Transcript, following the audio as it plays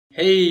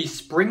Hey,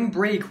 Spring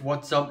Break,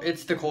 what's up?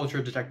 It's the Culture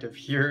Detective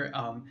here.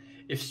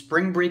 If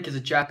Spring Break is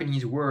a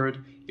Japanese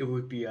word, it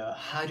would be a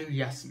Haru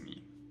Yasumi.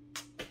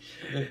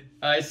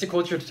 It's the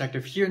Culture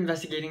Detective here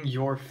investigating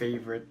your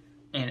favorite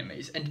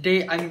animes. And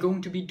today I'm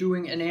going to be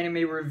doing an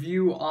anime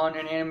review on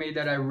an anime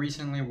that I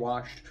recently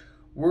watched,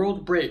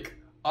 World Break,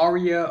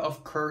 Aria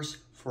of Curse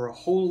for a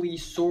Holy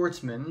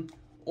Swordsman,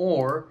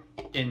 or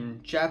in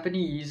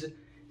Japanese,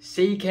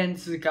 Seiken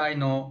Tsukai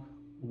no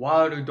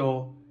World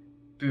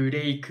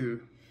Break.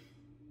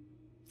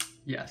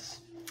 Yes.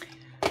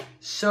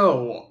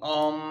 So,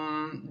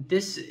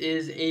 this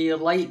is a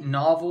light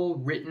novel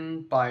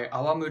written by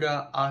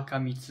Awamura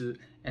Akamitsu,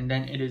 and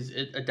then it is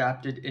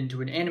adapted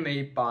into an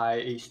anime by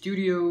a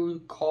studio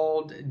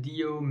called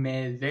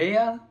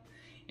Diomedea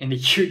in the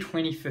year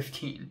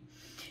 2015.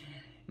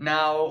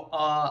 Now,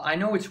 I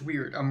know it's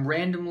weird. I'm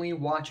randomly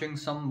watching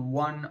some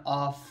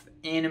one-off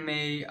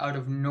anime out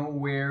of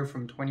nowhere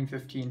from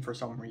 2015 for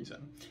some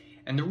reason.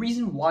 And the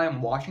reason why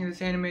I'm watching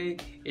this anime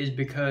is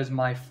because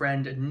my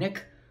friend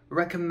Nick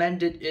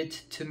recommended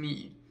it to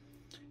me,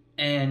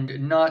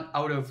 and not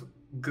out of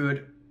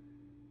good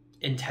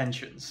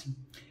intentions.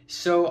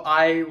 So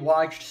I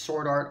watched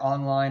Sword Art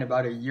Online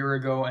about a year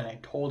ago, and I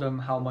told him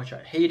how much I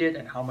hate it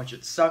and how much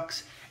it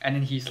sucks, and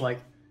then he's like,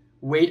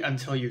 wait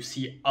until you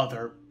see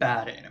other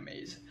bad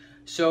animes.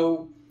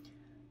 So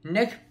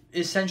Nick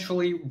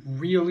essentially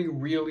really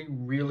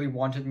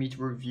wanted me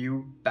to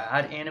review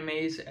bad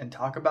animes and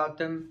talk about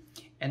them.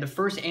 And the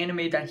first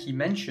anime that he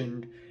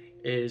mentioned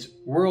is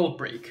World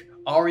Break,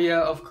 Aria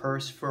of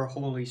Curse for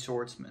Holy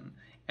Swordsman.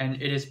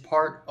 And it is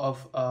part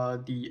of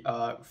the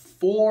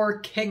four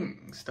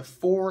kings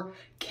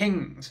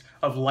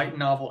of light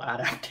novel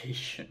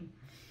adaptation.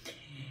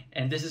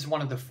 And this is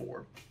one of the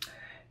four,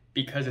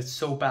 because it's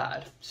so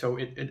bad. So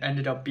it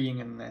ended up being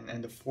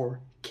in the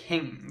four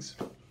kings.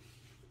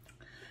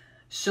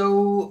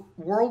 So,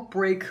 World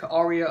Break,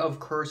 Aria of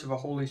Curse of a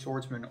Holy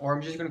Swordsman, or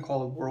I'm just going to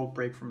call it World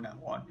Break from now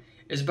on,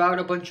 is about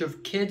a bunch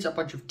of kids, a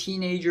bunch of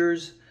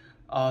teenagers.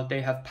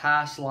 They have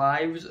past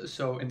lives,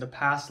 so in the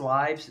past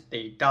lives,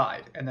 they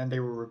died, and then they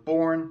were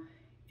reborn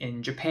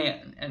in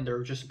Japan, and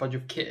they're just a bunch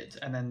of kids,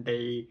 and then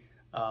they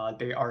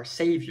are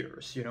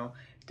saviors, you know.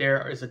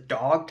 There is a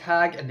dog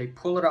tag, and they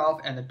pull it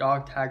off, and the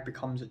dog tag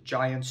becomes a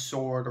giant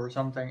sword or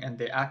something, and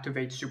they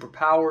activate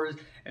superpowers,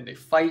 and they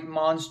fight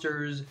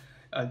monsters.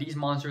 These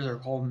monsters are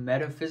called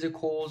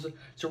metaphysicals.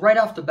 So right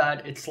off the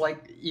bat, it's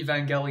like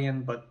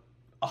Evangelion, but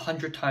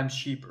 100 times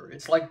cheaper.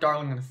 It's like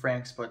Darling in the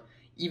Franxx, but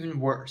even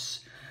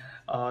worse.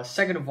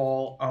 Second of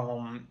all,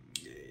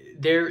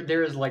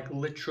 there is like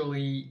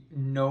literally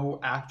no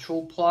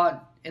actual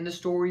plot in the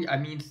story. I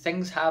mean,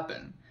 things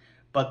happen,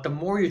 but the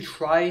more you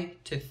try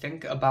to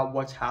think about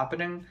what's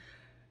happening,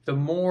 the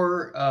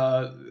more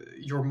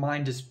your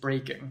mind is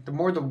breaking, the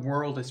more the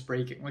world is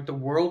breaking. Like, the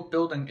world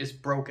building is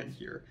broken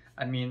here.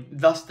 I mean,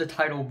 thus the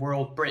title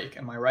World Break,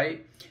 am I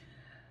right?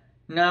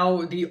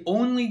 Now, the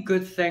only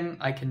good thing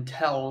I can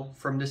tell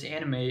from this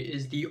anime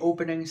is the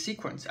opening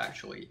sequence,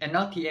 actually, and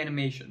not the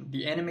animation.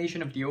 The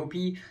animation of the OP,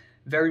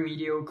 very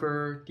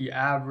mediocre, the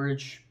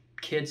average,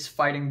 kids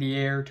fighting the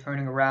air,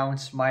 turning around,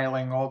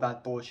 smiling, all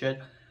that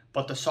bullshit,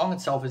 but the song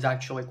itself is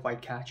actually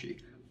quite catchy.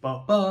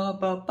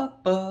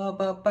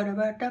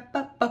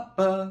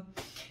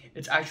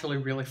 It's actually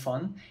really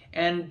fun,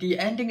 and the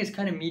ending is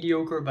kind of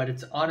mediocre, but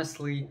it's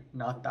honestly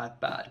not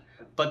that bad.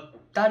 But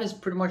that is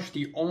pretty much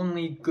the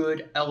only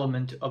good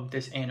element of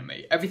this anime.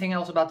 Everything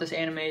else about this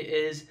anime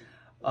is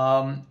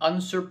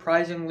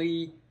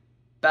unsurprisingly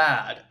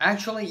bad.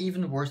 Actually,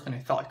 even worse than I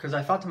thought, because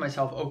I thought to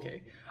myself,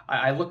 okay,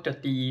 I looked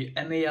at the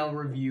MAL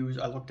reviews,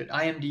 I looked at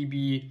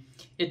IMDb,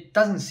 it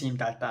doesn't seem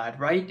that bad,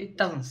 right? It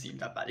doesn't seem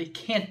that bad. It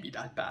can't be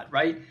that bad,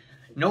 right?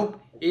 Nope,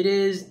 it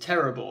is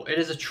terrible. It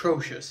is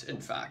atrocious,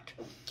 in fact.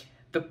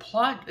 The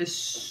plot is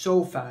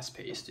so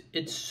fast-paced.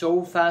 It's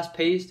so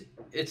fast-paced,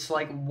 it's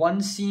like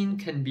one scene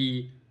can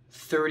be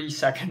 30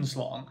 seconds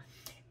long.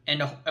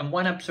 And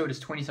one episode is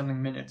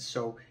 20-something minutes,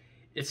 so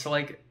it's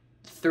like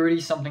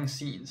 30-something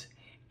scenes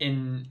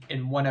in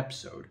one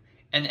episode.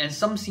 And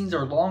some scenes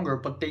are longer,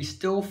 but they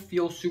still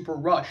feel super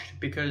rushed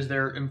because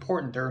they're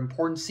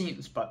important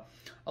scenes, but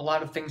a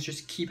lot of things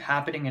just keep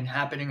happening and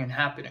happening and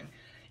happening.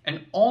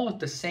 And all at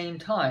the same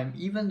time,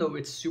 even though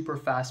it's super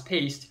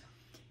fast-paced,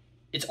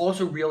 it's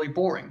also really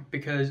boring,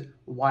 because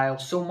while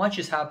so much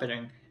is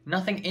happening,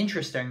 nothing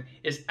interesting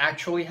is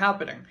actually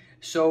happening.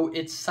 So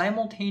it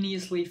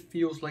simultaneously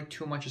feels like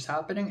too much is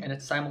happening, and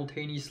it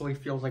simultaneously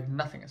feels like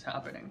nothing is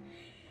happening.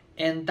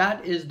 And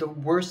that is the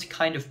worst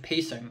kind of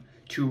pacing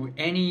to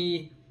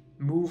any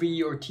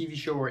movie or TV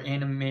show or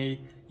anime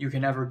you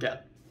can ever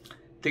get.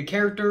 The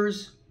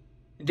characters,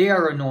 they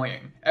are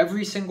annoying.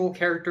 Every single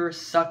character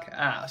suck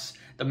ass.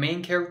 The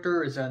main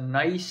character is a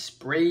nice,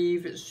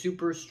 brave,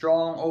 super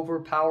strong,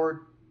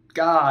 overpowered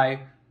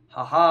guy.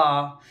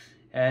 Haha.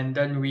 And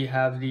then we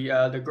have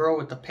the girl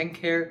with the pink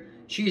hair.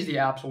 She's the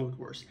absolute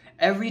worst.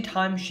 Every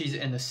time she's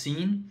in a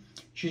scene,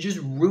 she just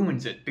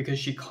ruins it because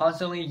she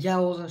constantly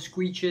yells and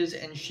screeches,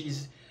 and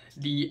she's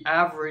the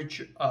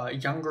average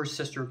younger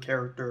sister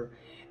character,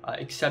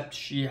 except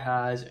she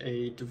has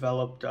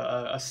developed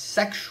a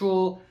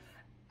sexual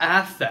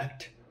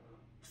affect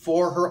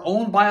for her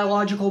own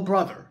biological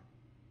brother.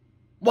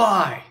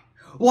 Why?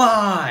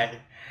 Why?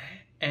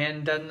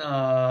 And then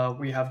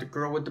we have the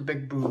girl with the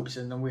big boobs,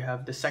 and then we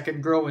have the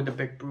second girl with the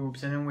big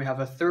boobs, and then we have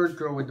a third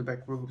girl with the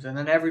big boobs, and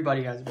then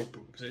everybody has big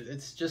boobs.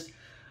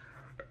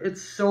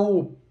 It's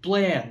so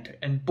bland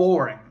and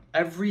boring.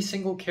 Every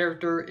single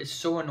character is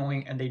so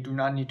annoying, and they do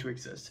not need to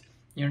exist.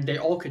 You know, they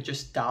all could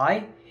just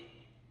die,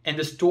 and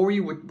the story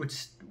would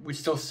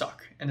still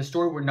suck, and the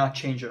story would not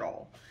change at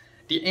all.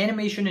 The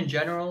animation in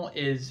general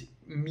is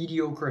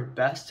mediocre at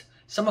best.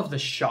 Some of the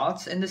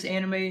shots in this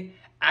anime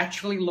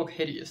actually look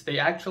hideous. They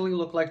actually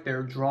look like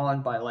they're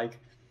drawn by like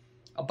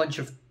a bunch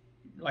of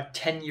like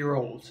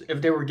 10-year-olds,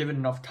 if they were given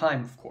enough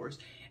time, of course.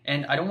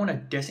 And I don't want to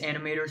diss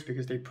animators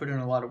because they put in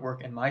a lot of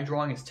work, and my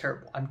drawing is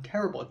terrible. I'm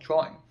terrible at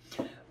drawing.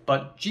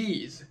 But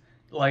geez,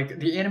 like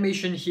the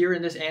animation here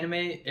in this anime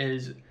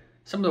is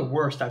some of the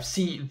worst I've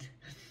seen.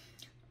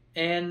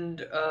 And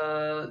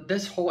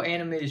this whole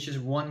anime is just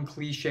one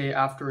cliche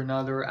after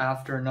another,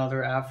 after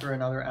another, after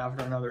another,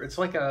 after another. It's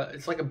like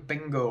a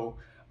bingo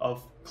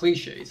of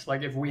cliches.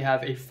 Like if we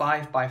have a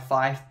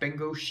 5x5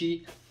 bingo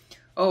sheet,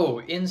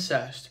 oh,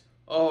 incest,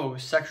 oh,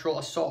 sexual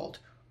assault,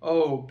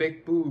 oh,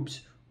 big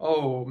boobs,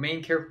 oh,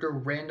 main character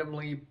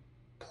randomly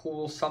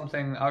pulls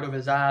something out of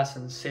his ass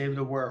and save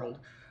the world,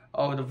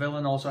 oh, the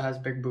villain also has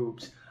big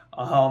boobs,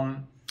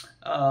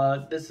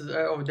 there's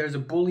a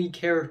bully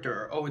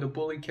character, oh, the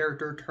bully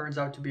character turns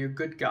out to be a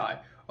good guy,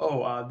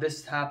 oh,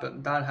 this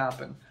happened, that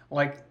happened.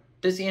 Like,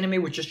 this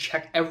anime would just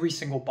check every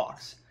single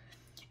box.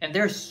 And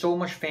there's so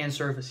much fan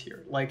service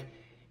here. Like,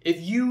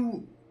 if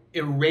you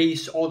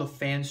erase all the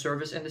fan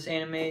service in this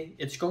anime,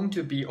 it's going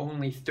to be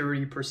only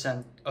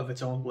 30% of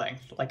its own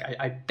length. Like,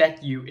 I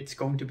bet you it's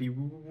going to be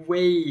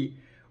way,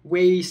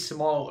 way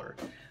smaller.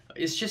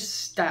 It's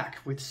just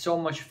stacked with so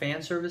much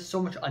fan service,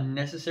 so much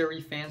unnecessary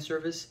fan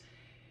service.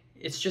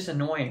 It's just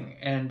annoying.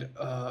 And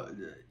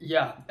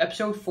yeah,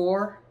 episode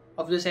 4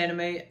 of this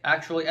anime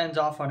actually ends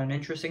off on an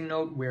interesting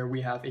note where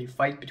we have a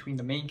fight between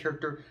the main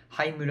character,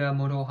 Haimura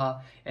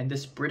Moroha, and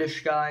this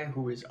British guy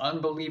who is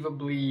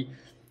unbelievably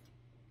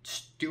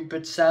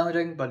stupid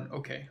sounding, but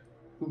okay,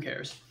 who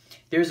cares?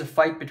 There's a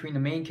fight between the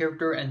main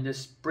character and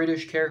this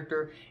British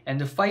character, and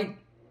the fight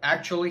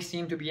actually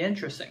seemed to be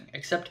interesting,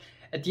 except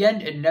at the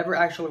end it never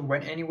actually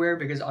went anywhere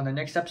because on the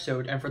next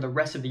episode and for the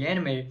rest of the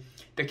anime,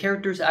 the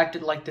characters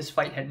acted like this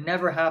fight had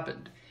never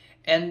happened.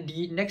 And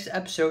the next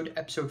episode,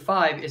 episode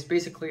 5, is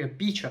basically a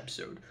beach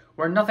episode,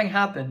 where nothing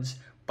happens,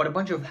 but a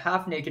bunch of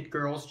half-naked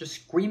girls just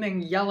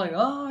screaming, yelling,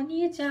 "Oh,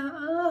 Nichan,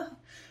 ah,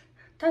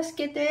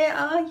 tasukete,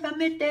 ah,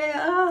 yamete,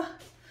 ah."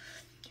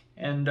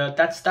 And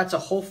that's a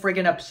whole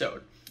friggin'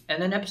 episode.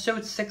 And then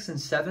episodes 6 and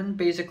 7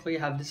 basically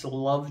have this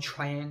love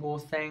triangle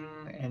thing,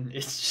 and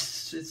it's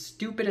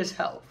stupid as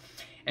hell.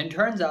 And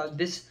turns out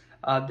this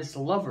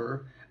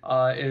lover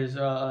is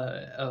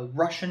a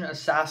Russian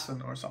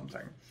assassin or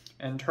something.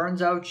 And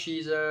turns out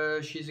she's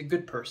a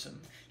good person.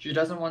 She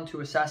doesn't want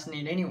to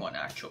assassinate anyone,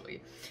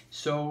 actually.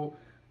 So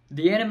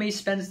the anime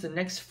spends the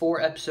next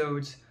 4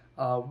 episodes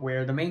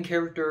where the main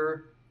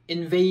character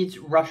invades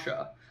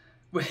Russia.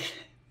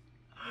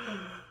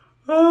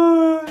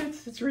 Oh,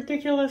 it's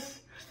ridiculous.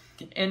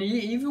 And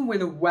even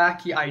with a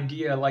wacky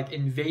idea like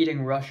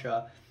invading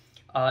Russia,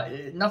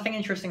 nothing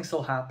interesting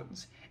still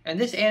happens. And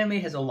this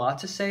anime has a lot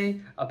to say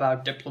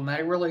about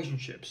diplomatic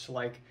relationships.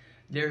 Like,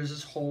 there's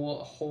this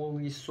whole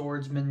Holy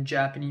Swordsman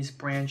Japanese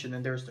branch, and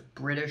then there's the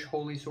British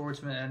Holy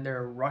Swordsman, and there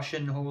are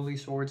Russian Holy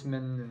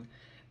Swordsmen,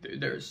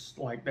 and there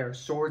are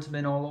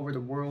swordsmen all over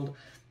the world.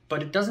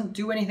 But it doesn't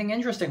do anything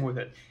interesting with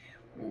it.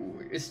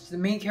 It's the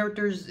main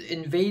character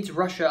invades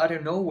Russia out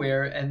of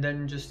nowhere and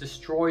then just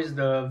destroys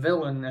the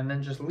villain and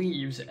then just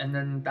leaves, and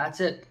then that's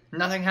it.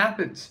 Nothing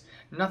happens.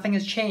 Nothing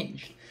has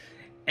changed.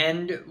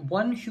 And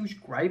one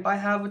huge gripe I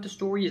have with the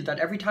story is that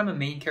every time a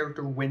main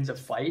character wins a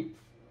fight,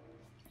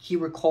 he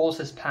recalls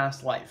his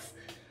past life.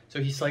 So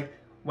he's like,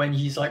 when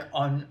he's like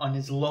on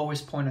his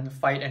lowest point in the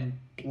fight and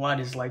blood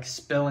is like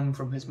spilling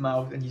from his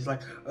mouth and he's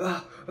like,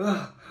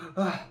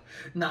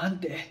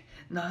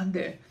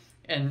 nande.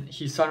 And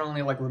he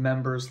suddenly like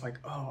remembers like,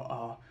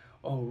 oh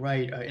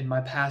right, in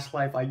my past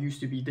life I used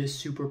to be this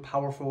super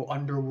powerful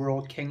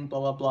underworld king, blah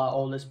blah blah,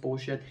 all this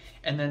bullshit.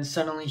 And then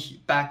suddenly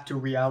back to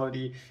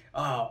reality,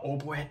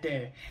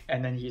 oboete.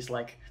 And then he's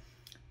like,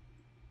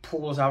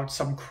 pulls out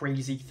some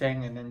crazy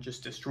thing and then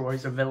just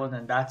destroys a villain,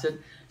 and that's it.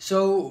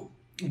 So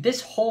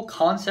this whole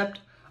concept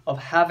of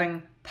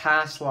having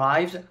past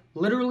lives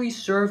literally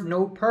served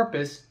no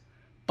purpose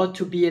but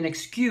to be an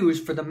excuse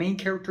for the main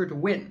character to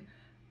win.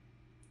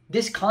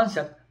 This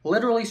concept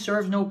literally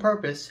serves no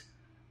purpose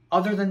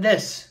other than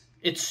this.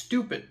 It's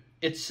stupid.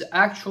 It's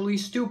actually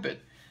stupid.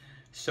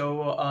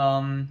 So,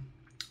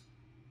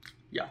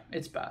 yeah,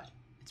 it's bad.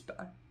 It's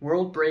bad.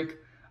 World Break,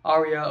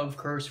 Aria of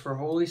Curse for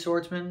Holy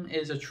Swordsman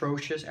is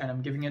atrocious, and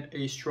I'm giving it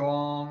a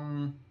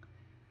strong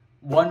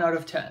 1 out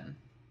of 10.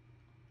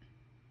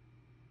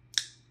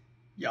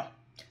 Yeah.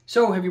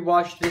 So, have you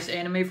watched this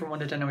anime from 1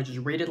 to 10? I would just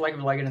rate it, like it,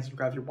 and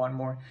subscribe if you want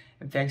more.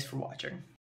 And thanks for watching.